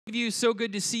You, so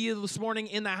good to see you this morning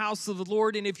in the house of the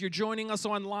Lord. And if you're joining us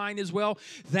online as well,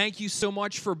 thank you so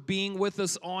much for being with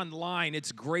us online. It's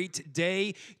a great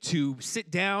day to sit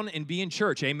down and be in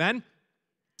church. Amen.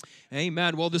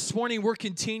 Amen. Well, this morning we're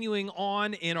continuing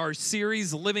on in our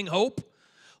series, Living Hope.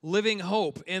 Living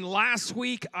Hope. And last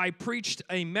week I preached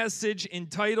a message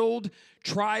entitled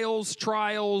Trials,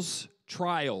 Trials,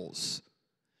 Trials.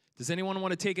 Does anyone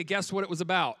want to take a guess what it was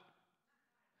about?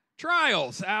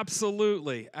 Trials,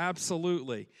 absolutely,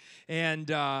 absolutely. And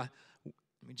let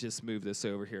me just move this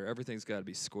over here. Everything's got to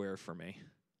be square for me.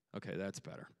 Okay, that's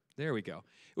better. There we go.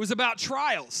 It was about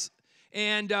trials.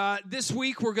 And this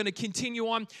week we're going to continue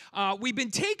on. We've been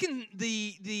taking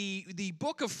the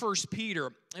book of 1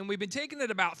 Peter, and we've been taking it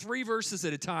about 3 verses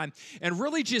at a time and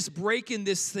really just breaking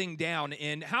this thing down.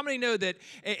 And how many know that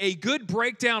a good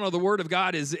breakdown of the Word of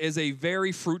God is a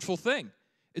very fruitful thing?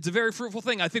 It's a very fruitful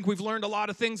thing. I think we've learned a lot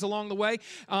of things along the way.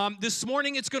 This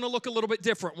morning, it's going to look a little bit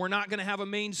different. We're not going to have a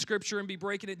main scripture and be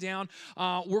breaking it down.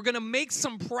 We're going to make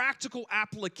some practical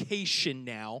application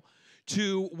now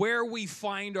to where we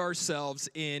find ourselves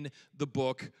in the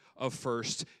book of 1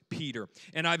 Peter.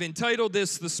 And I've entitled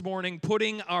this morning,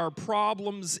 Putting Our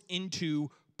Problems into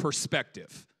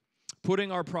Perspective.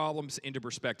 Putting our problems into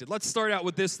perspective. Let's start out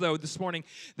with this, though, this morning,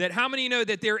 that how many know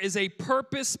that there is a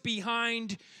purpose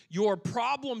behind your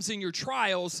problems and your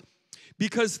trials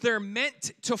because they're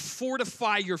meant to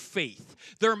fortify your faith.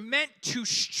 They're meant to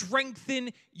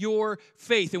strengthen your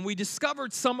faith. And we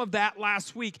discovered some of that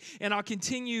last week, and I'll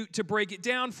continue to break it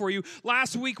down for you.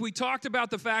 Last week, we talked about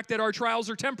the fact that our trials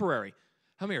are temporary.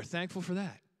 How many are thankful for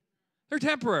that? They're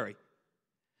temporary.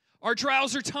 Our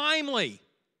trials are timely.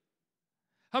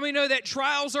 How many know that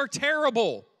trials are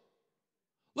terrible?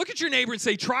 Look at your neighbor and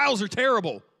say, trials are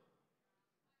terrible.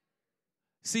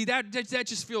 See, that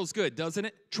just feels good, doesn't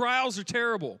it? Trials are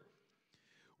terrible.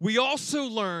 We also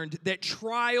learned that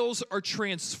trials are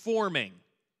transforming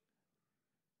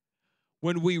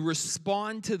when we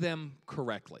respond to them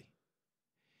correctly.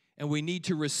 And we need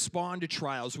to respond to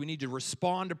trials. We need to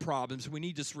respond to problems. We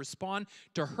need to respond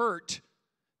to hurt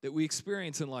that we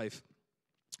experience in life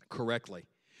correctly.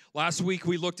 Last week,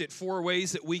 we looked at 4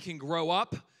 ways that we can grow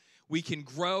up. We can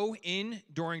grow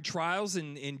during trials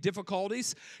and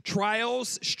difficulties.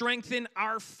 Trials strengthen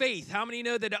our faith. How many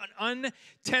know that an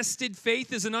untested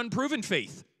faith is an unproven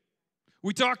faith?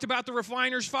 We talked about the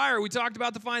refiner's fire. We talked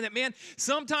about the fire that, man,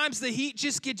 sometimes the heat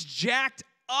just gets jacked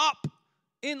up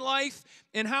in life.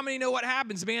 And how many know what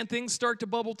happens, man? Things start to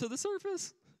bubble to the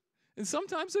surface. And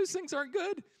sometimes those things aren't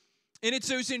good. And it's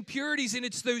those impurities and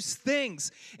it's those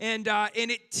things. And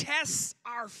it tests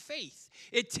our faith.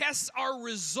 It tests our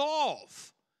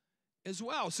resolve as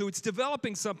well. So it's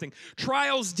developing something.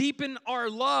 Trials deepen our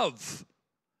love.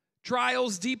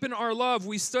 Trials deepen our love.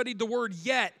 We studied the word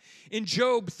yet. In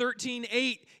Job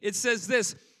 13:8, it says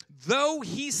this, though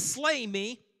he slay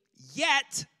me,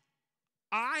 yet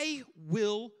I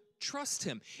will trust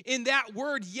him. In that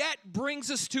word, yet brings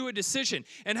us to a decision.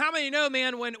 And how many know,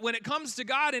 man, when it comes to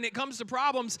God and it comes to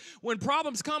problems, when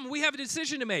problems come, we have a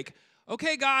decision to make.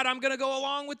 Okay, God, I'm going to go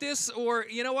along with this, or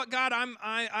you know what, God,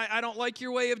 I don't like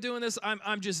your way of doing this.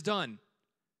 I'm just done.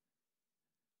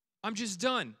 I'm just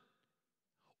done.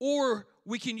 Or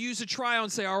we can use a trial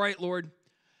and say, all right, Lord,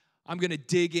 I'm going to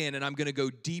dig in and I'm going to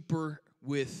go deeper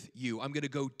with you. I'm going to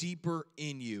go deeper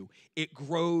in you. It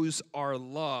grows our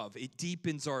love. It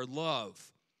deepens our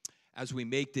love as we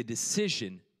make the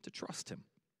decision to trust him.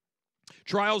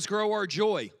 Trials grow our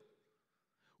joy.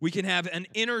 We can have an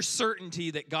inner certainty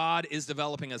that God is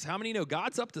developing us. How many know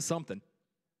God's up to something?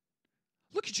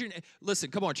 Look at your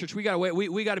listen, come on, church. We got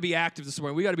to be active this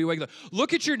morning. We got to be waking up.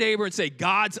 Look at your neighbor and say,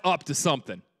 God's up to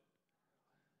something.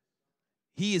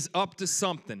 He is up to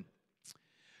something.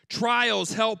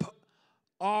 Trials help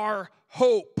our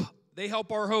hope. They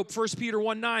help our hope. 1 Peter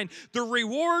 1:9. The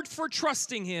reward for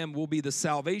trusting him will be the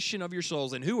salvation of your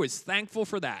souls. And who is thankful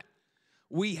for that?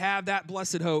 We have that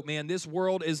blessed hope, man. This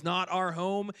world is not our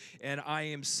home, and I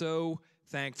am so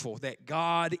thankful that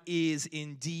God is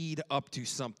indeed up to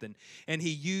something. And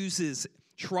he uses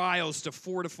trials to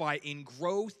fortify and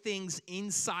grow things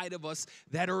inside of us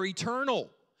that are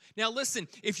eternal. Now listen,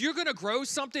 if you're going to grow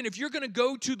something, if you're going to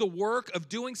go to the work of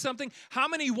doing something, how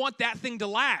many want that thing to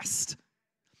last?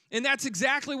 And that's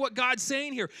exactly what God's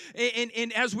saying here.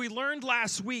 And as we learned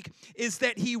last week, is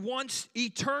that he wants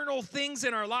eternal things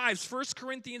in our lives. 1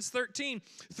 Corinthians 13,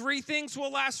 3 things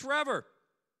will last forever.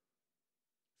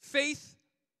 Faith,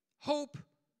 hope,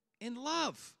 and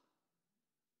love.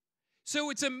 So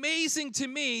it's amazing to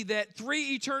me that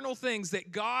 3 eternal things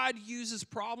that God uses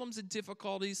problems and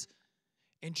difficulties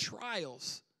and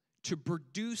trials to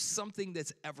produce something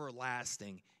that's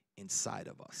everlasting inside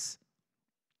of us.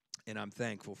 And I'm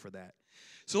thankful for that.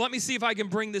 So let me see if I can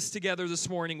bring this together this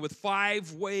morning with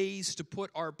 5 ways to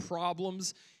put our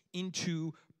problems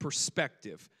into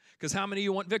perspective. Because how many of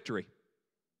you want victory?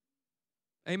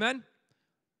 Amen?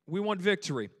 We want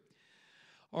victory.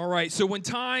 All right, so when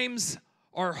times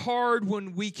are hard,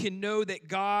 when we can know that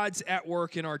God's at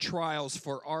work in our trials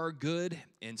for our good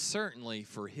and certainly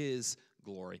for His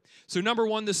glory. So number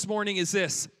 1 this morning is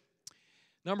this.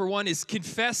 Number 1 is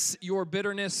confess your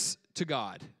bitterness to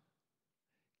God.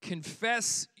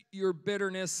 Confess your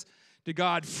bitterness to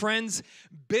God. Friends,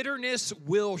 bitterness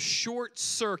will short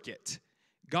circuit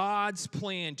God's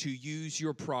plan to use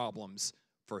your problems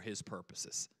for His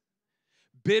purposes.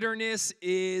 Bitterness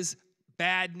is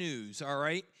bad news, all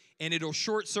right? And it'll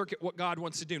short circuit what God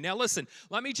wants to do. Now listen,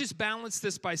 let me just balance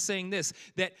this by saying this,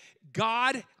 that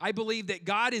God, I believe that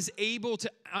God is able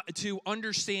to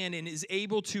understand and is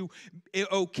able to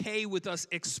okay with us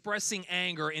expressing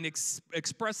anger and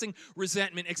expressing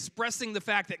resentment, expressing the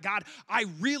fact that, God, I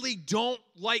really don't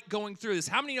like going through this.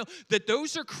 How many know that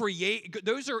those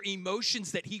are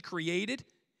emotions that He created?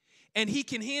 And He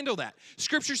can handle that.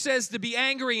 Scripture says to be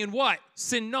angry and what?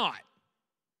 Sin not.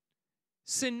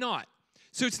 Sin not.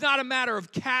 So it's not a matter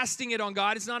of casting it on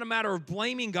God. It's not a matter of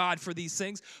blaming God for these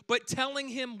things, but telling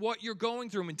Him what you're going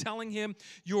through and telling Him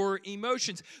your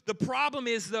emotions. The problem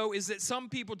is, though, is that some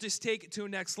people just take it to a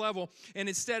next level, and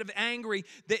instead of angry,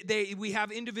 we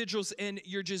have individuals, and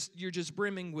you're just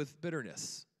brimming with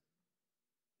bitterness.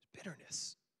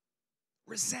 Bitterness.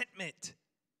 Resentment.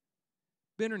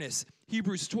 Bitterness.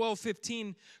 Hebrews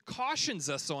 12:15 cautions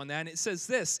us on that, and it says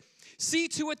this, see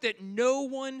to it that no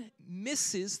one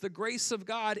misses the grace of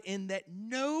God and that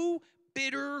no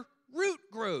bitter root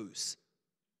grows.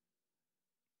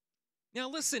 Now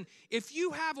listen, if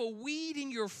you have a weed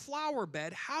in your flower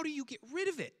bed, how do you get rid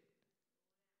of it?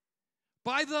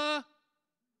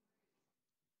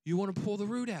 You want to pull the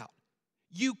root out.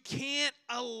 You can't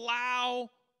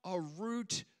allow a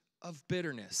root of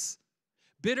bitterness.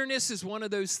 Bitterness is one of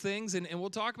those things, and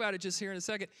we'll talk about it just here in a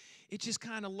second. It just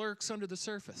kind of lurks under the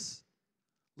surface.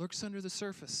 Lurks under the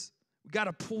surface. We've got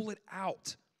to pull it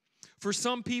out. For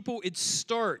some people, it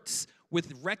starts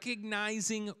with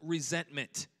recognizing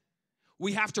resentment.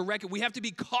 We have to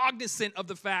be cognizant of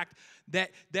the fact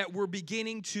that we're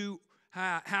beginning to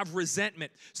have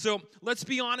resentment. So let's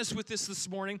be honest with this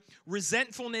morning.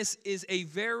 Resentfulness is a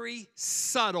very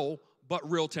subtle but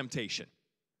real temptation.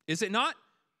 Is it not?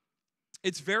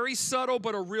 It's very subtle,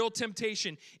 but a real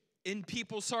temptation in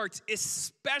people's hearts,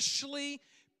 especially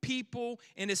people,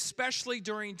 and especially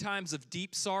during times of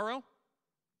deep sorrow,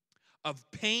 of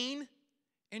pain,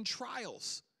 and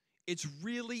trials. It's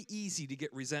really easy to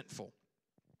get resentful.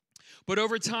 But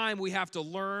over time, we have to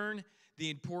learn the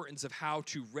importance of how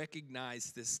to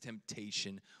recognize this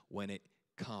temptation when it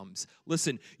comes.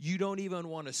 Listen, you don't even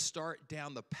want to start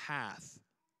down the path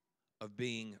of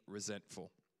being resentful.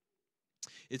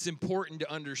 It's important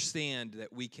to understand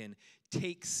that we can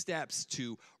take steps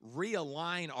to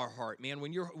realign our heart. Man,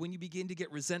 when you begin to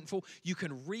get resentful, you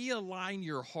can realign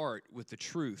your heart with the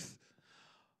truth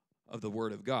of the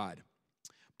Word of God.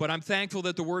 But I'm thankful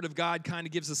that the Word of God kind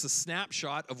of gives us a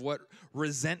snapshot of what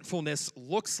resentfulness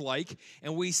looks like.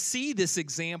 And we see this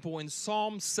example in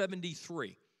Psalm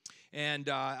 73. And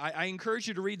I encourage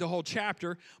you to read the whole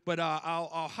chapter, but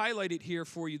I'll highlight it here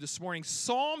for you this morning.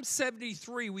 Psalm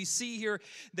 73, we see here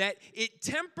that it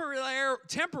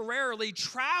temporarily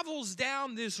travels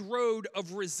down this road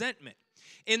of resentment.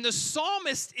 And the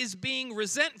psalmist is being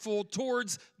resentful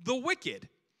towards the wicked.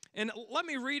 And let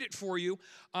me read it for you.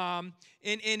 And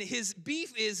his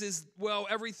beef is, well,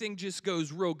 everything just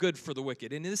goes real good for the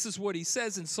wicked. And this is what he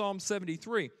says in Psalm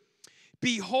 73.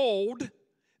 Behold,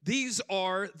 these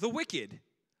are the wicked,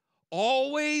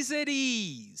 always at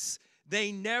ease.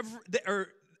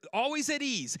 Always at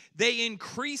ease. They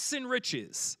increase in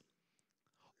riches.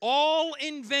 All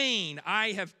in vain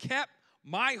I have kept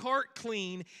my heart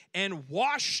clean and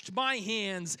washed my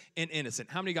hands in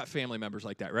innocent. How many got family members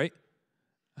like that, right?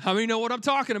 How many know what I'm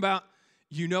talking about?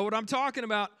 You know what I'm talking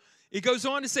about. It goes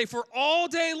on to say, for all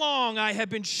day long I have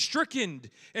been stricken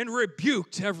and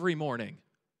rebuked every morning.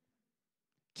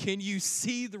 Can you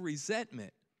see the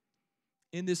resentment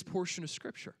in this portion of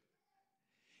Scripture?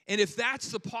 And if that's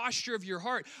the posture of your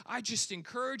heart, I just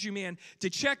encourage you, man, to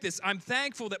check this. I'm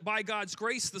thankful that by God's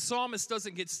grace, the psalmist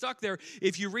doesn't get stuck there.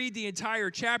 If you read the entire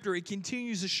chapter, it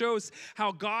continues to show us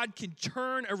how God can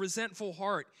turn a resentful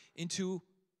heart into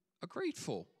a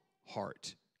grateful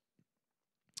heart.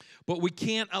 But we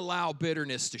can't allow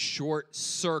bitterness to short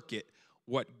circuit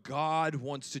what God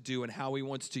wants to do and how He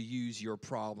wants to use your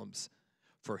problems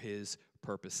for His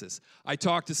purposes. I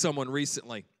talked to someone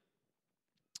recently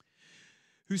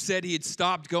who said he had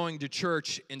stopped going to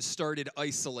church and started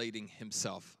isolating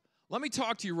himself. Let me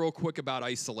talk to you real quick about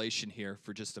isolation here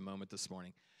for just a moment this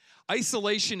morning.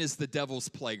 Isolation is the devil's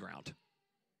playground.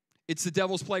 It's the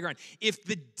devil's playground. If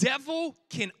the devil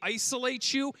can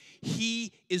isolate you,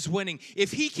 he is winning.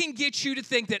 If he can get you to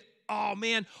think that, oh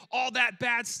man, all that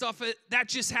bad stuff, that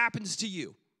just happens to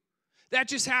you. That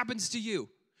just happens to you.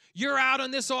 You're out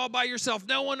on this all by yourself.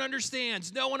 No one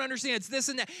understands. No one understands this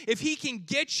and that. If he can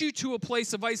get you to a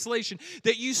place of isolation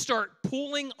that you start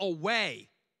pulling away,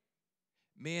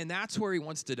 man, that's where he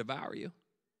wants to devour you.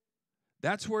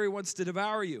 That's where he wants to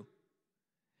devour you.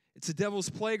 It's a devil's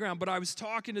playground. But I was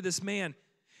talking to this man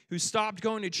who stopped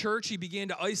going to church. He began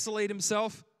to isolate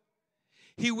himself.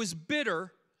 He was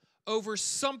bitter over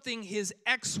something his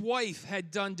ex-wife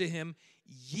had done to him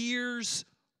years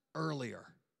earlier.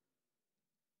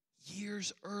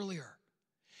 Years earlier.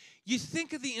 You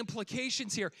think of the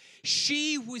implications here.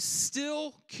 She was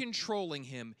still controlling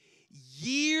him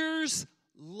years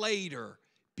later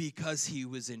because he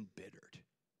was embittered,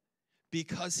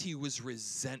 because he was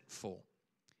resentful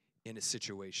in a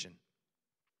situation.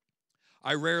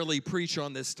 I rarely preach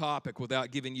on this topic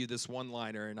without giving you this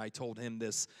one-liner, and I told him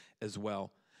this as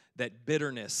well, that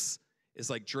bitterness is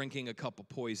like drinking a cup of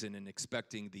poison and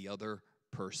expecting the other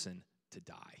person to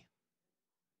die.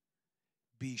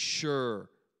 Be sure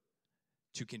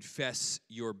to confess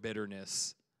your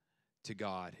bitterness to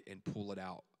God and pull it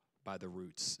out by the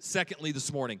roots. Secondly,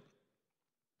 this morning,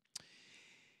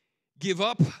 give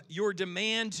up your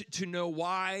demand to know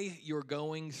why you're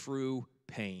going through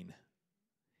pain.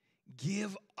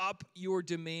 Give up your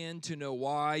demand to know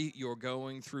why you're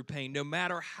going through pain, no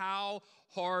matter how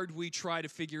hard we try to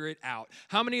figure it out.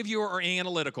 How many of you are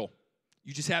analytical?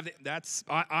 You just have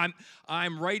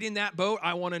I'm right in that boat.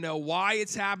 I want to know why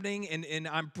it's happening, and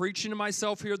I'm preaching to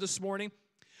myself here this morning.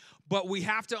 But we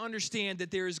have to understand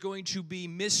that there is going to be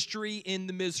mystery in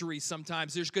the misery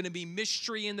sometimes. There's going to be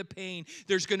mystery in the pain.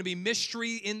 There's going to be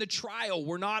mystery in the trial.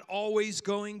 We're not always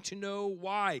going to know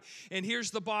why. And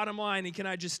here's the bottom line, and can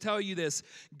I just tell you this?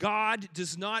 God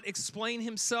does not explain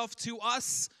himself to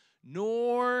us,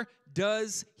 nor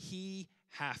does he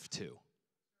have to.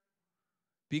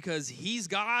 Because he's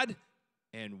God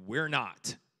and we're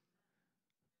not.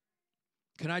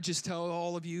 Can I just tell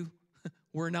all of you,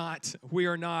 we're not. We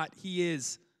are not. He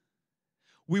is.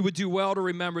 We would do well to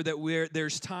remember that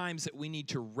there's times that we need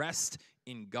to rest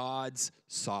in God's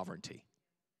sovereignty.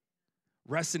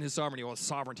 Rest in his sovereignty. Well,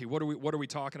 sovereignty, what are we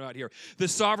talking about here? The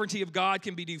sovereignty of God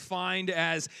can be defined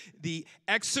as the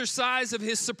exercise of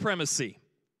his supremacy,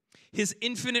 his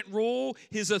infinite rule,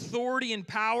 his authority and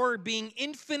power being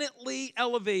infinitely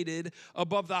elevated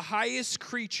above the highest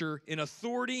creature in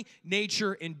authority,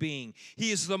 nature, and being.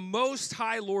 He is the most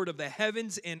high Lord of the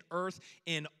heavens and earth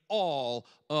in all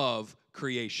of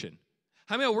creation.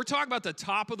 How many? We're talking about the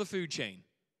top of the food chain.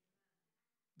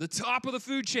 The top of the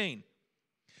food chain.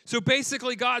 So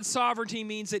basically, God's sovereignty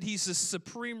means that he's the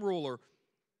supreme ruler.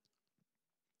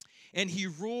 And he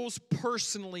rules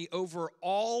personally over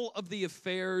all of the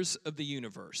affairs of the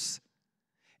universe.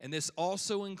 And this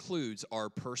also includes our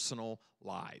personal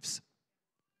lives.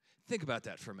 Think about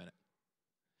that for a minute.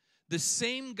 The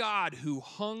same God who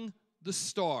hung the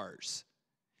stars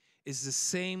is the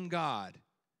same God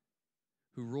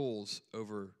who rules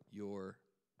over your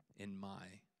and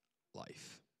my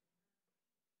life.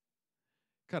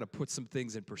 Kind of put some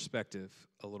things in perspective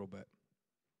a little bit.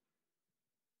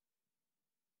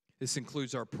 This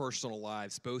includes our personal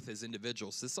lives, both as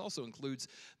individuals. This also includes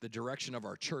the direction of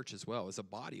our church as well, as a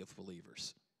body of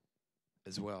believers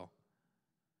as well.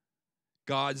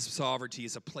 God's sovereignty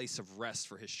is a place of rest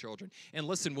for his children. And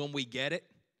listen, when we get it,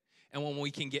 and when we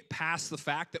can get past the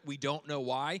fact that we don't know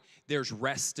why, there's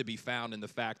rest to be found in the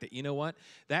fact that, you know what?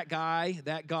 That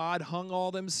God hung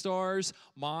all them stars.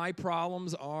 My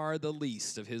problems are the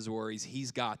least of his worries.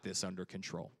 He's got this under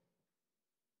control.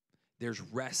 There's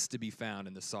rest to be found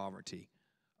in the sovereignty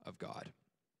of God.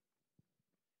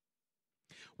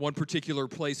 One particular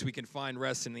place we can find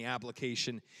rest in the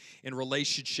application in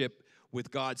relationship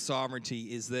with God's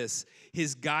sovereignty is this: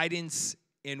 his guidance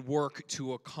and work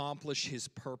to accomplish his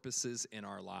purposes in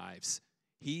our lives.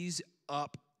 He's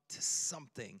up to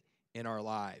something in our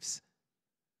lives.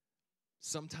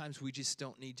 Sometimes we just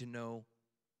don't need to know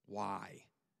why.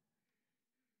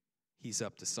 He's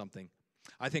up to something.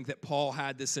 I think that Paul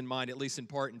had this in mind, at least in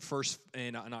part, in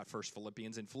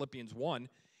Philippians. In Philippians 1,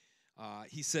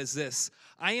 he says this: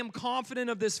 I am confident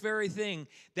of this very thing,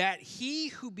 that he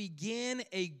who began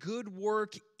a good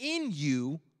work in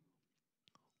you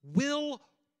will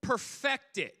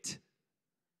perfect it.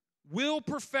 will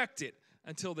perfect it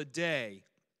until the day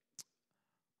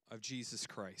of Jesus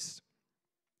Christ.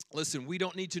 Listen, we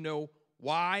don't need to know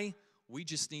why. We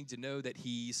just need to know that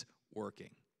he's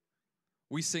working.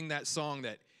 We sing that song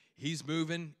that he's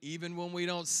moving even when we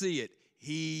don't see it.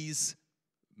 He's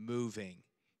moving.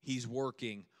 He's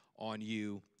working on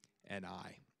you and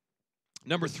I.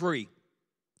 Number three.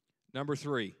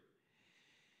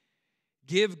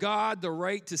 Give God the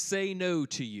right to say no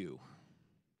to you.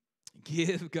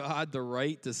 Give God the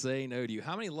right to say no to you.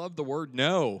 How many love the word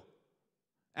no?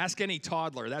 Ask any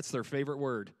toddler. That's their favorite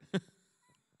word.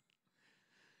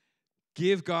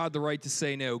 Give God the right to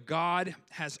say no. God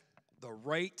has the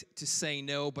right to say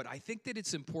no, but I think that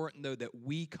it's important, though, that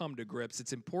we come to grips.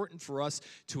 It's important for us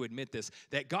to admit this,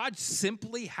 that God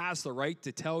simply has the right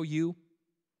to tell you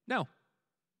no.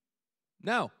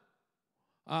 No.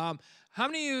 How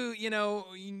many of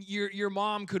you, your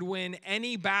mom could win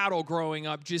any battle growing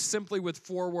up just simply with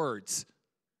 4 words?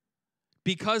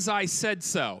 Because I said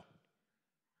so.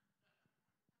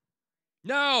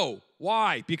 No.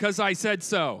 Why? Because I said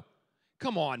so.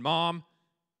 Come on, Mom.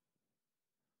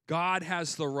 God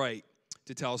has the right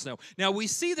to tell us no. Now, we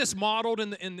see this modeled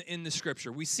in the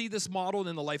Scripture. We see this modeled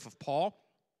in the life of Paul.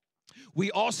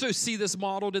 We also see this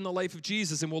modeled in the life of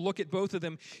Jesus, and we'll look at both of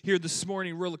them here this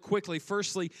morning really quickly.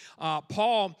 Firstly,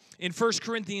 Paul in 1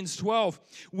 Corinthians 12,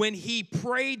 when he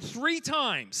prayed 3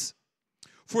 times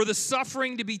for the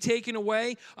suffering to be taken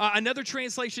away, another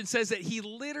translation says that he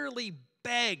literally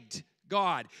begged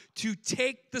God to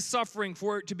take the suffering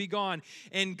for it to be gone.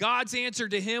 And God's answer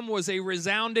to him was a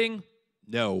resounding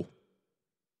no.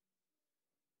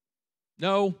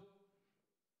 No.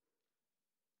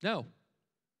 No.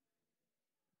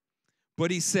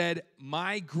 But he said,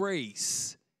 my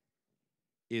grace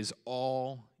is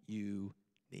all you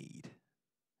need.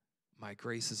 My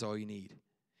grace is all you need.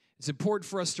 It's important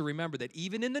for us to remember that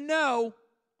even in the no,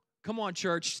 come on,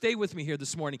 church, stay with me here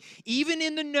this morning. Even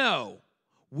in the no,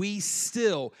 we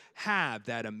still have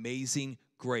that amazing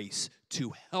grace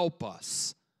to help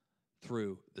us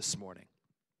through this morning.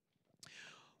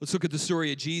 Let's look at the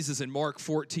story of Jesus in Mark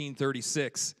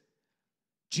 14:36.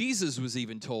 Jesus was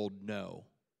even told no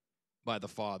by the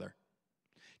Father.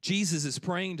 Jesus is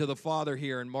praying to the Father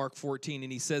here in Mark 14,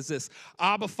 and he says this,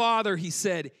 Abba, Father, he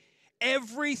said,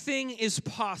 everything is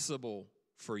possible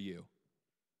for you.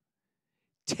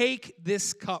 Take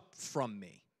this cup from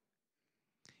me.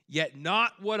 Yet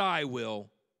not what I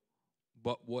will,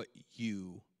 but what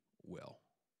you will.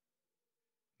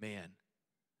 Man,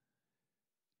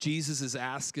 Jesus is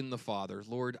asking the Father,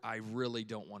 Lord, I really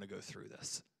don't want to go through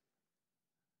this.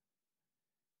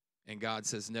 And God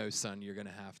says, no, son, you're going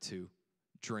to have to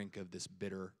drink of this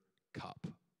bitter cup.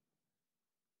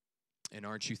 And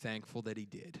aren't you thankful that he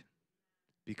did?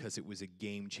 Because it was a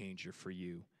game changer for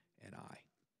you and I.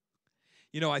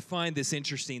 You know, I find this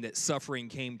interesting that suffering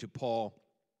came to Paul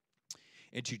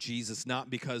and to Jesus, not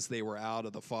because they were out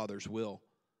of the Father's will,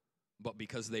 but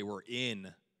because they were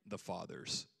in the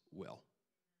Father's will.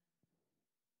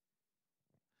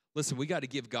 Listen, we got to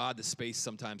give God the space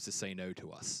sometimes to say no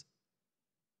to us.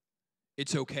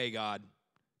 It's okay, God,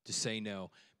 to say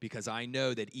no, because I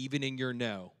know that even in your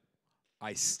no,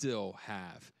 I still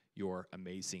have your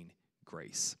amazing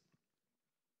grace.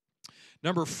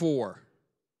 Number four,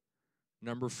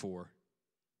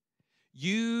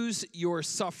 use your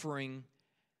suffering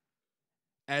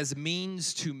as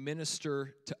means to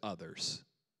minister to others.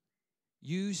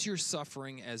 Use your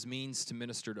suffering as means to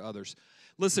minister to others.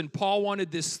 Listen, Paul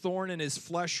wanted this thorn in his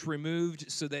flesh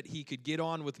removed so that he could get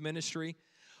on with ministry.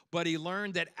 But he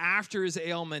learned that after his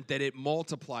ailment that it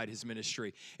multiplied his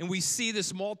ministry. And we see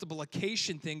this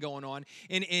multiplication thing going on.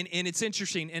 And it's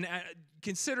interesting. And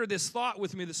consider this thought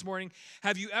with me this morning.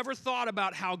 Have you ever thought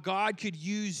about how God could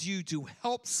use you to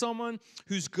help someone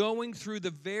who's going through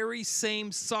the very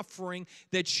same suffering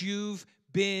that you've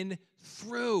been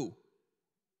through?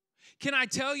 Can I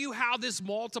tell you how this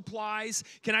multiplies?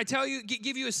 Can I tell you,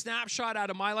 give you a snapshot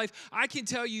out of my life? I can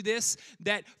tell you this,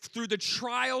 that through the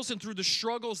trials and through the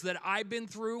struggles that I've been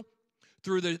through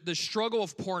the struggle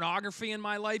of pornography in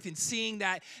my life and seeing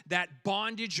that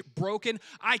bondage broken,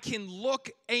 I can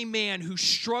look a man who's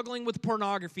struggling with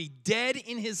pornography dead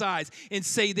in his eyes and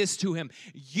say this to him,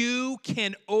 you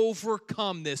can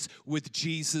overcome this with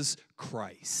Jesus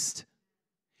Christ.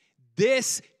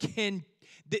 This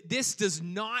does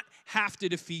not have to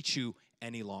defeat you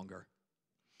any longer.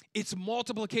 It's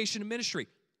multiplication of ministry.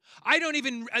 They don't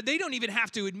even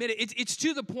have to admit it. It's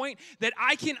to the point that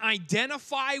I can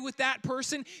identify with that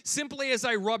person simply as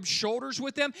I rub shoulders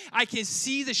with them. I can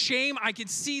see the shame. I can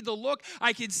see the look.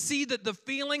 I can see the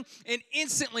feeling. And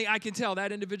instantly I can tell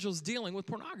that individual's dealing with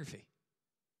pornography.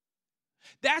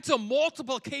 That's a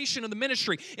multiplication of the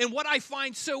ministry. And what I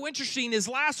find so interesting is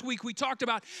last week we talked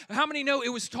about, how many know it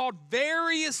was called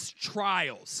various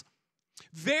trials,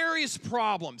 various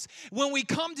problems. When we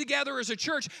come together as a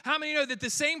church, how many know that the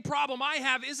same problem I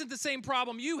have isn't the same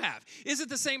problem you have, isn't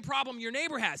the same problem your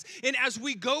neighbor has? And as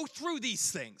we go through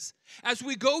these things, as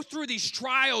we go through these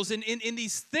trials and in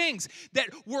these things, that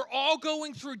we're all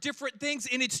going through different things,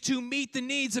 and it's to meet the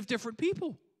needs of different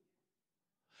people.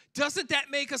 Doesn't that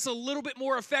make us a little bit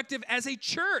more effective as a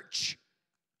church?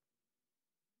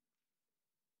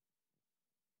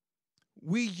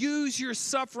 We use your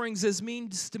sufferings as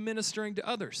means to ministering to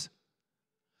others.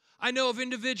 I know of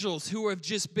individuals who have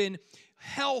just been,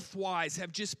 health-wise,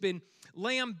 have just been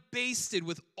lambasted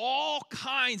with all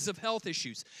kinds of health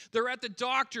issues. They're at the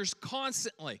doctors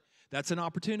constantly. That's an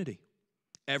opportunity.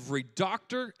 Every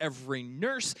doctor, every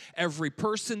nurse, every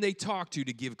person they talk to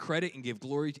give credit and give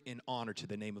glory and honor to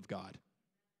the name of God.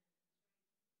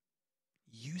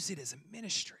 Use it as a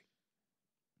ministry.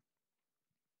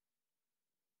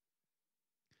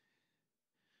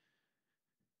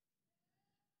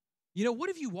 You know, what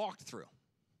have you walked through?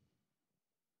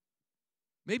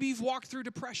 Maybe you've walked through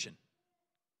depression.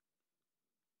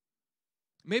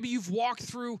 Maybe you've walked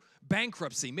through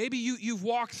bankruptcy. Maybe you've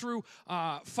walked through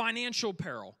financial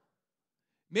peril.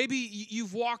 Maybe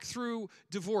you've walked through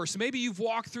divorce. Maybe you've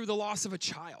walked through the loss of a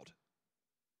child.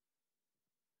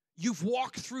 You've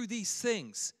walked through these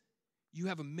things. You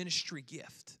have a ministry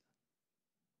gift.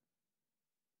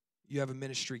 You have a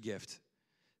ministry gift.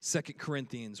 2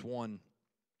 Corinthians 1,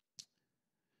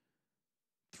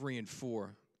 3 and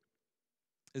 4.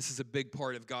 This is a big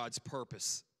part of God's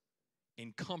purpose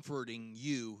in comforting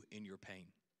you in your pain.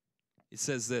 It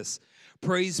says this: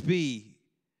 praise be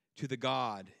to the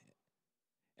God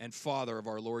and Father of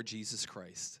our Lord Jesus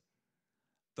Christ,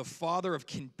 the Father of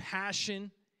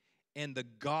compassion and the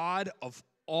God of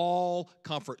all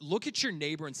comfort. Look at your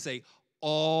neighbor and say,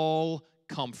 all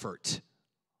comfort.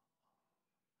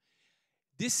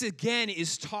 This again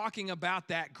is talking about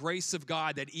that grace of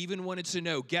God, that even when it's a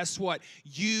no, guess what?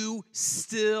 You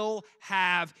still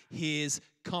have His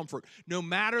comfort. No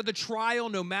matter the trial,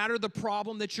 no matter the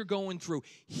problem that you're going through,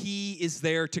 He is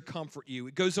there to comfort you.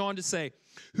 It goes on to say,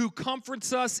 who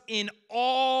comforts us in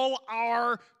all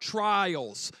our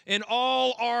trials, in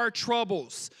all our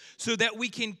troubles, so that we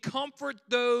can comfort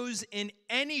those in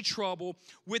any trouble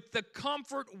with the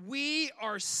comfort we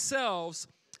ourselves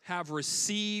have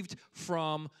received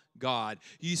from God.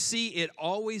 You see, it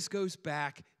always goes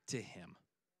back to Him.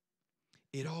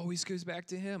 It always goes back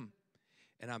to Him.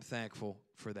 And I'm thankful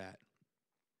for that.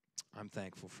 I'm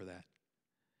thankful for that.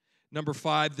 Number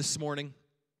 5 this morning,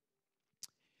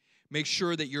 make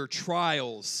sure that your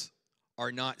trials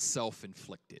are not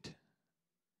self-inflicted.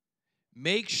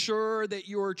 Make sure that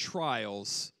your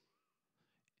trials,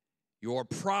 your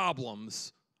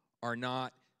problems, are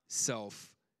not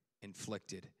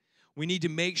self-inflicted. We need to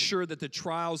make sure that the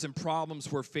trials and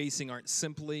problems we're facing aren't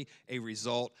simply a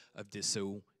result of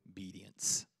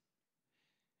disobedience.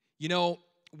 You know,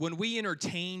 when we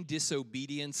entertain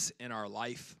disobedience in our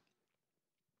life,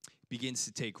 it begins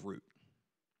to take root.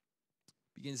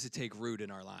 It begins to take root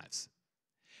in our lives.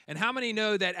 And how many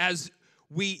know that as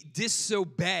we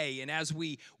disobey and as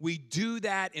we do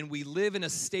that and we live in a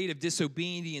state of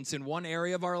disobedience in one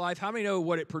area of our life, how many know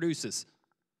what it produces?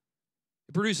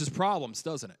 It produces problems,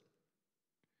 doesn't it?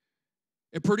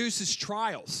 It produces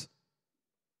trials.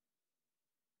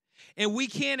 And we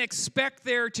can't expect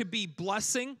there to be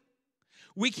blessing.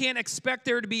 We can't expect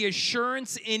there to be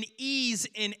assurance and ease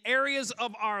in areas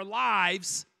of our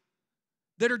lives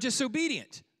that are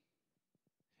disobedient.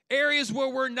 Areas where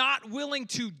we're not willing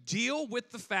to deal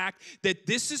with the fact that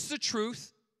this is the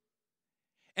truth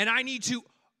and I need to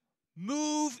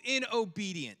move in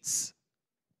obedience.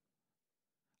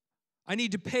 I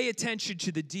need to pay attention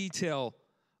to the detail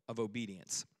of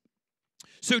obedience.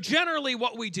 So generally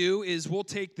what we do is we'll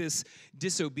take this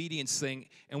disobedience thing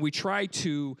and we try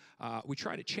to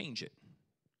change it.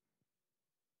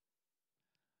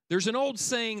 There's an old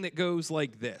saying that goes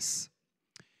like this: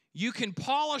 you can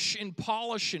polish and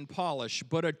polish and polish,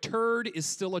 but a turd is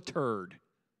still a turd.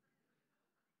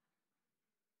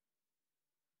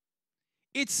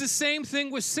 It's the same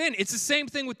thing with sin. It's the same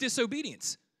thing with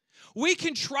disobedience. We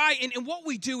can try, and what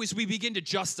we do is we begin to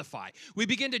justify. We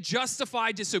begin to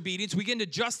justify disobedience. We begin to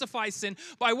justify sin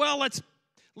by, well, let's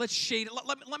shade it.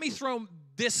 Let me throw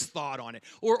this thought on it,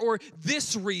 or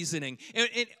this reasoning.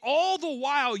 And all the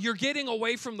while, you're getting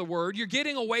away from the Word. You're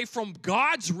getting away from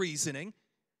God's reasoning,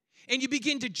 and you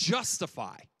begin to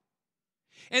justify.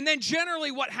 And then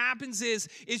generally what happens is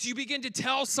you begin to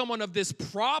tell someone of this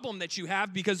problem that you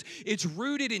have because it's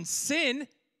rooted in sin.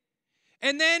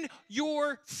 And then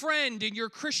your friend and your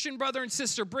Christian brother and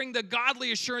sister bring the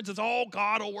godly assurances, oh,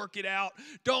 God will work it out.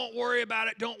 Don't worry about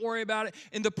it. Don't worry about it.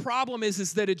 And the problem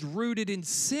is that it's rooted in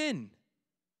sin.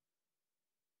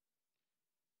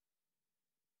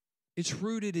 It's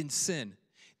rooted in sin.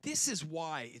 This is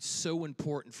why it's so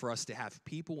important for us to have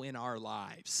people in our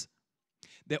lives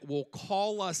that will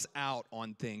call us out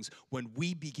on things when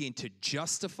we begin to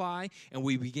justify and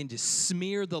we begin to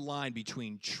smear the line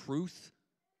between truth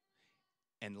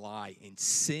and lie, in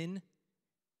sin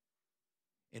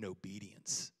and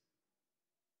obedience.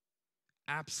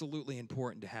 Absolutely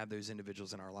important to have those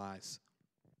individuals in our lives.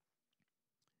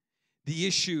 The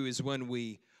issue is when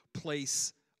we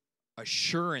place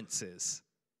assurances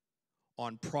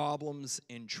on problems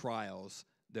and trials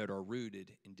that are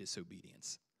rooted in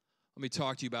disobedience. Let me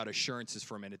talk to you about assurances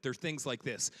for a minute. There are things like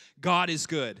this. God is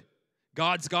good.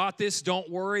 God's got this. Don't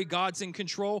worry. God's in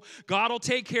control. God will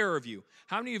take care of you.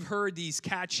 How many of you have heard these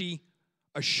catchy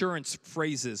assurance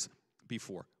phrases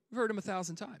before? We've heard them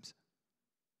 1,000 times.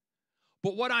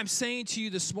 But what I'm saying to you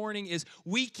this morning is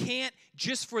we can't,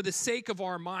 just for the sake of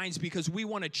our minds, because we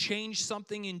want to change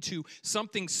something into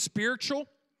something spiritual,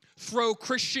 throw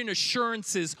Christian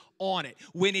assurances on it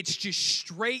when it's just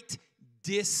straight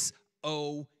disobedience.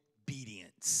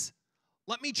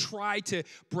 Let me try to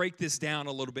break this down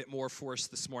a little bit more for us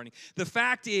this morning. The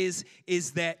fact is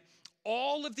that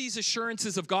all of these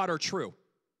assurances of God are true.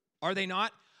 Are they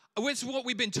not? It's what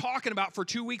we've been talking about for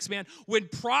 2 weeks, man. When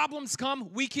problems come,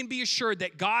 we can be assured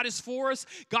that God is for us.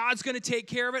 God's going to take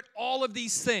care of it, all of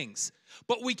these things.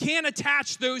 But we can't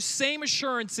attach those same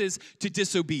assurances to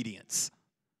disobedience.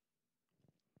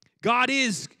 God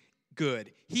is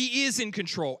good. He is in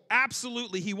control.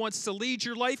 Absolutely. He wants to lead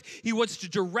your life. He wants to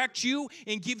direct you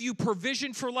and give you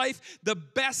provision for life, the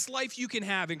best life you can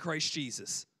have in Christ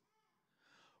Jesus.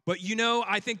 But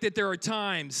I think that there are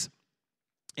times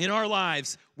in our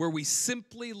lives where we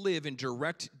simply live in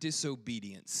direct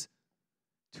disobedience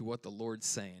to what the Lord's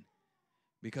saying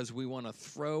because we want to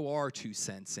throw our 2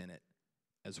 cents in it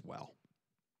as well.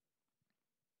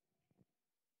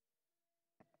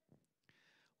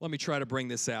 Let me try to bring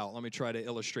this out. Let me try to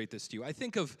illustrate this to you. I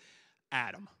think of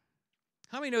Adam.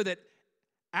 How many know that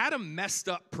Adam messed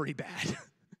up pretty bad?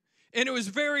 And it was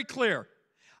very clear.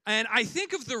 And I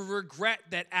think of the regret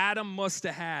that Adam must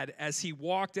have had as he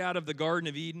walked out of the Garden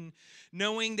of Eden,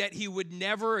 knowing that he would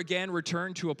never again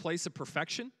return to a place of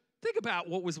perfection. Think about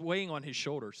what was weighing on his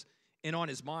shoulders and on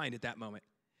his mind at that moment.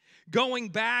 Going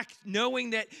back,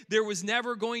 knowing that there was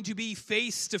never going to be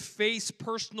face-to-face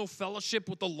personal fellowship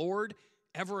with the Lord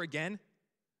ever again.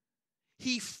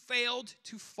 He failed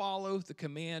to follow the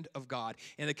command of God.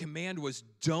 And the command was,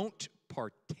 don't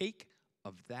partake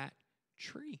of that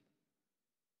tree.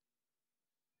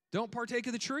 Don't partake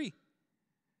of the tree.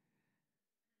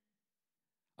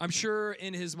 I'm sure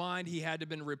in his mind he had to have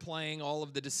been replaying all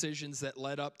of the decisions that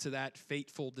led up to that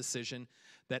fateful decision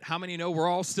that how many know we're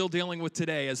all still dealing with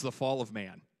today as the fall of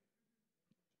man.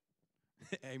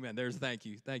 Amen. Thank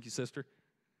you. Thank you, sister.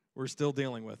 We're still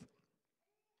dealing with.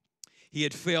 He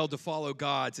had failed to follow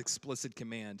God's explicit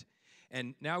command.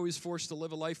 And now he was forced to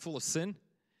live a life full of sin,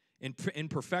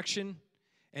 imperfection,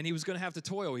 and he was going to have to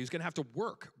toil. He was going to have to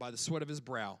work by the sweat of his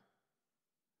brow.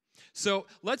 So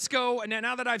let's go, and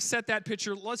now that I've set that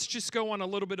picture, let's just go on a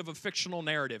little bit of a fictional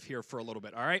narrative here for a little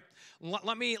bit, all right?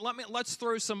 Let's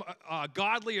throw some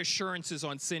godly assurances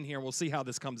on sin here, and we'll see how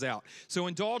this comes out. So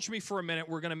indulge me for a minute.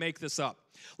 We're going to make this up.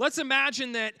 Let's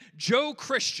imagine that Joe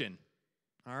Christian,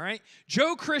 all right?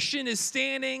 Joe Christian is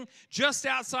standing just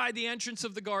outside the entrance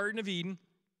of the Garden of Eden.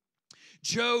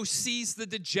 Joe sees the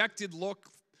dejected look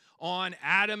on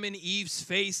Adam and Eve's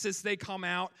face as they come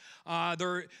out.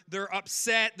 They're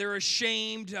upset, they're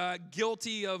ashamed,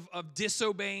 guilty of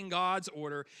disobeying God's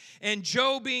order. And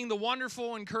Joe, being the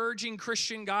wonderful, encouraging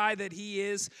Christian guy that he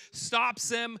is, stops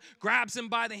them, grabs them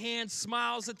by the hand,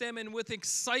 smiles at them, and with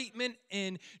excitement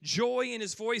and joy in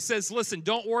his voice says, listen,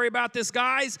 don't worry about this,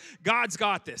 guys. God's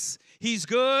got this. He's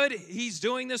good. He's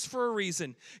doing this for a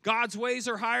reason. God's ways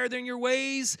are higher than your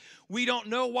ways. We don't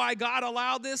know why God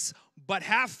allowed this, but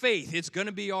have faith. It's going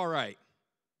to be all right.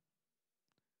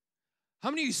 How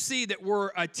many of you see that we're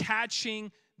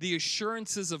attaching the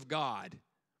assurances of God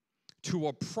to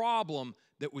a problem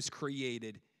that was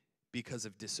created because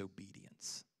of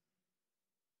disobedience?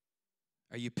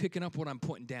 Are you picking up what I'm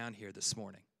putting down here this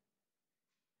morning?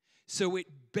 So it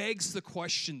begs the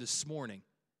question this morning,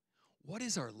 what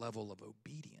is our level of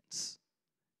obedience?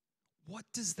 What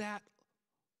does that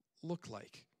look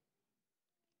like?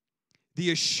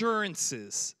 The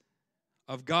assurances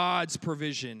of God's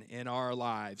provision in our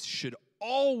lives should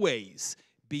always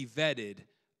be vetted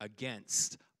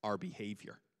against our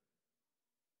behavior.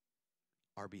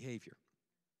 Our behavior.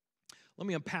 Let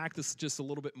me unpack this just a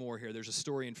little bit more here. There's a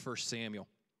story in 1 Samuel.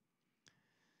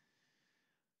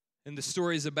 And the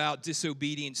story is about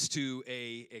disobedience to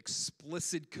an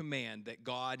explicit command that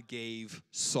God gave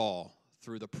Saul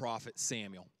through the prophet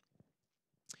Samuel.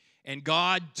 And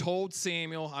God told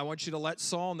Samuel, I want you to let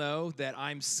Saul know that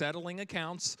I'm settling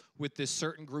accounts with this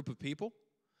certain group of people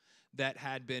that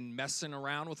had been messing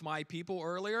around with my people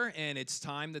earlier, and it's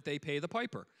time that they pay the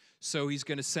piper. So he's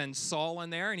going to send Saul in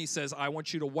there, and he says, I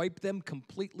want you to wipe them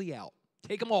completely out.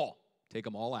 Take them all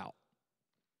out.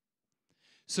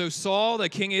 So Saul, the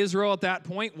king of Israel at that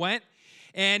point, went,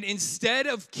 and instead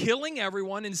of killing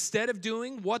everyone, instead of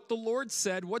doing what the Lord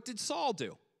said, what did Saul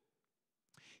do?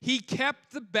 He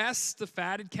kept the best, the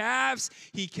fatted calves.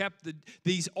 He kept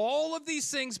all of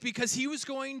these things because he was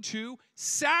going to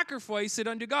sacrifice it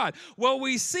unto God. Well,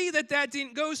 we see that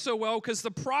didn't go so well because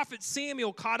the prophet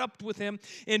Samuel caught up with him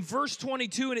in verse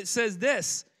 22, and it says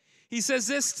this. He says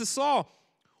this to Saul,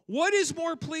 what is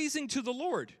more pleasing to the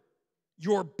Lord?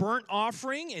 Your burnt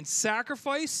offering and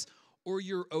sacrifice, or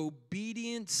your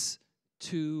obedience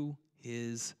to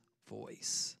his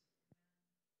voice?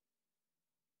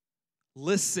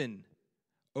 Listen,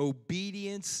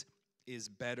 obedience is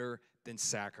better than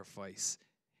sacrifice,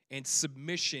 and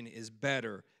submission is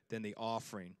better than the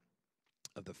offering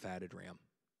of the fatted ram.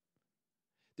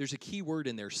 There's a key word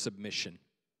in there, submission.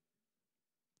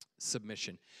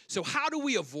 Submission. So how do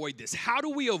we avoid this? How do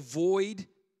we avoid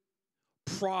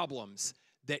problems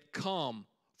that come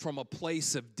from a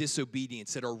place of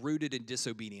disobedience, that are rooted in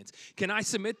disobedience? Can I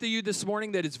submit to you this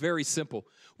morning that it's very simple?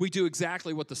 We do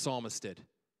exactly what the psalmist did.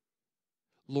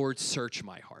 Lord, search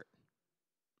my heart.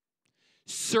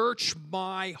 Search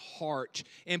my heart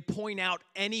and point out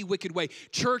any wicked way.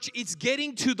 Church, it's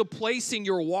getting to the place in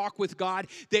your walk with God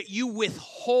that you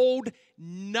withhold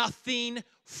nothing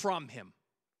from him.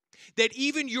 That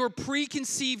even your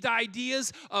preconceived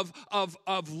ideas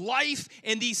of life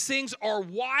and these things are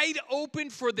wide open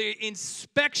for the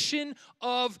inspection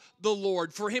of the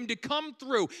Lord, for him to come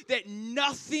through, that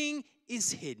nothing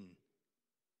is hidden.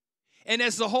 And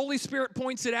as the Holy Spirit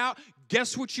points it out,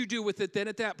 guess what you do with it then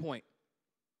at that point?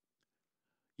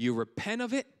 You repent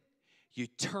of it, you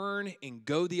turn and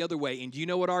go the other way. And do you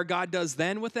know what our God does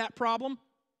then with that problem?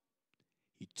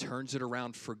 He turns it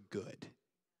around for good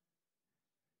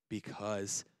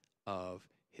because of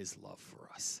his love for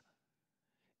us.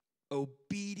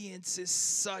 Obedience is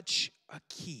such a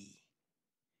key.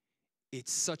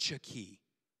 It's such a key.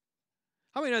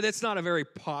 How many know that's not a very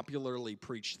popularly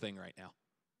preached thing right now?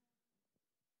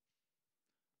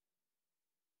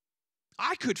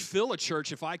 I could fill a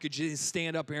church if I could just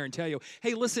stand up here and tell you,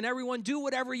 hey, listen, everyone, do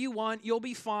whatever you want. You'll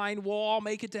be fine. We'll all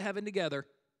make it to heaven together.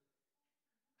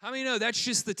 How many know that's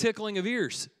just the tickling of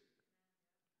ears?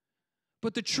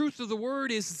 But the truth of the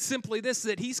word is simply this,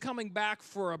 that he's coming back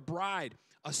for a bride,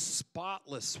 a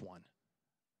spotless one.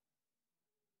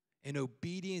 And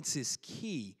obedience is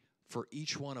key for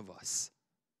each one of us.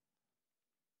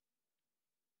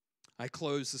 I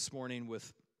close this morning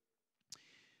with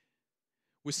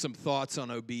some thoughts on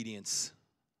obedience.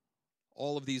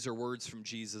 All of these are words from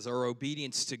Jesus. Our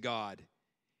obedience to God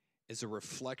is a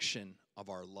reflection of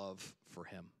our love for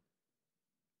him.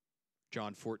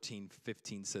 John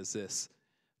 14:15 says this,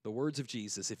 the words of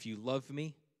Jesus, if you love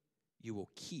me, you will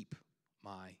keep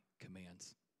my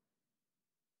commands.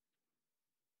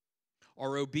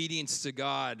 Our obedience to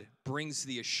God brings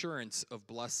the assurance of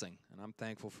blessing, and I'm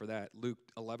thankful for that. Luke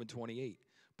 11:28.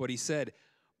 But he said,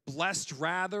 blessed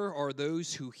rather are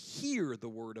those who hear the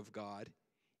word of God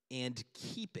and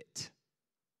keep it.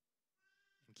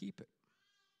 And keep it.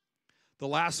 The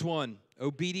last one,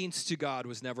 obedience to God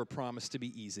was never promised to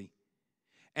be easy.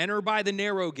 Enter by the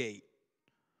narrow gate,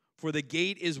 for the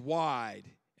gate is wide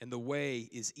and the way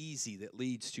is easy that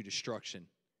leads to destruction.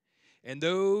 And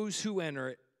those who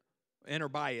enter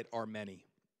by it are many.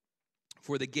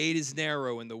 For the gate is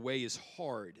narrow and the way is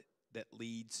hard that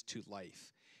leads to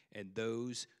life. And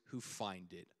those who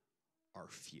find it are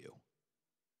few.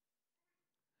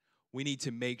 We need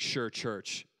to make sure,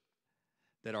 church,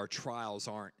 that our trials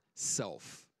aren't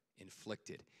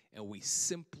self-inflicted. And we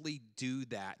simply do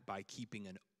that by keeping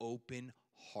an open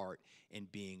heart and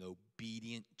being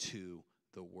obedient to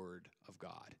the Word of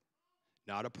God.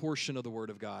 Not a portion of the Word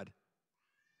of God,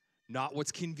 not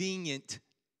what's convenient,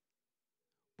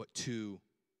 but to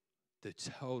the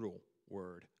total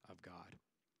Word of God.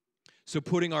 So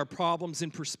putting our problems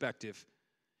in perspective,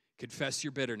 confess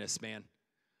your bitterness, man.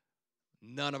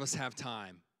 None of us have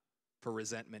time for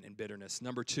resentment and bitterness.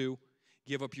 Number 2,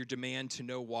 give up your demand to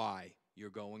know why you're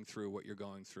going through what you're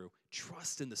going through.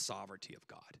 Trust in the sovereignty of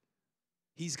God.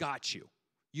 He's got you.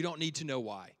 You don't need to know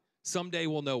why. Someday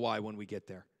we'll know why when we get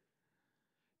there.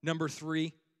 Number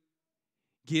 3,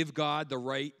 give God the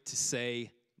right to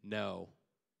say no.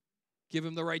 Give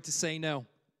him the right to say no.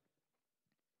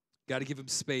 Got to give him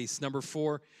space. Number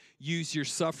 4, use your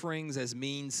sufferings as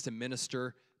means to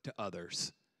minister to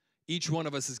others. Each one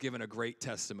of us is given a great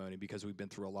testimony because we've been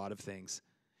through a lot of things.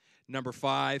 Number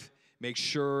 5, make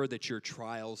sure that your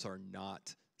trials are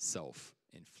not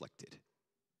self-inflicted.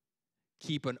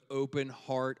 Keep an open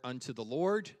heart unto the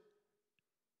Lord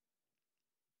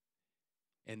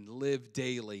and live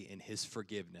daily in his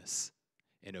forgiveness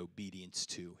and obedience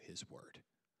to his word.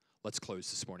 Let's close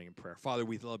this morning in prayer. Father,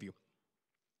 we love you.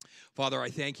 Father, I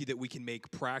thank you that we can make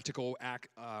practical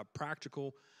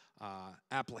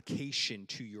application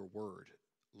to your word,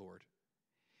 Lord.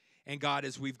 And God,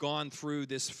 as we've gone through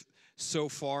this so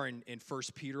far in 1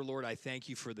 Peter, Lord, I thank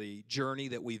you for the journey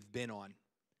that we've been on.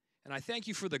 And I thank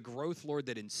you for the growth, Lord,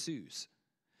 that ensues.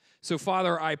 So,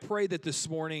 Father, I pray that this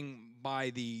morning,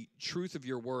 by the truth of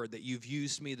your word, that you've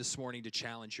used me this morning to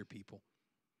challenge your people.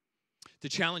 To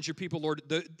challenge your people, Lord,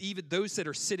 even those that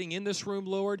are sitting in this room,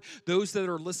 Lord, those that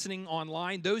are listening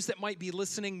online, those that might be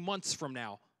listening months from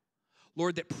now.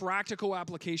 Lord, that practical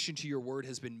application to your word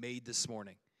has been made this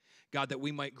morning. God, that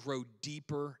we might grow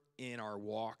deeper in our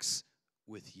walks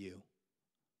with you.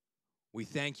 We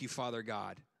thank you, Father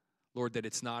God, Lord, that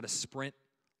it's not a sprint,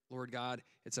 Lord God,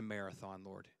 it's a marathon,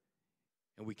 Lord.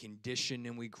 And we condition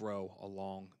and we grow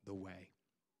along the way.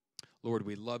 Lord,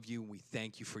 we love you. We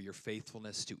thank you for your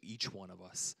faithfulness to each one of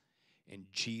us. In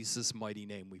Jesus' mighty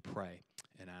name we pray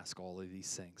and ask all of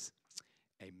these things.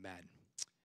 Amen.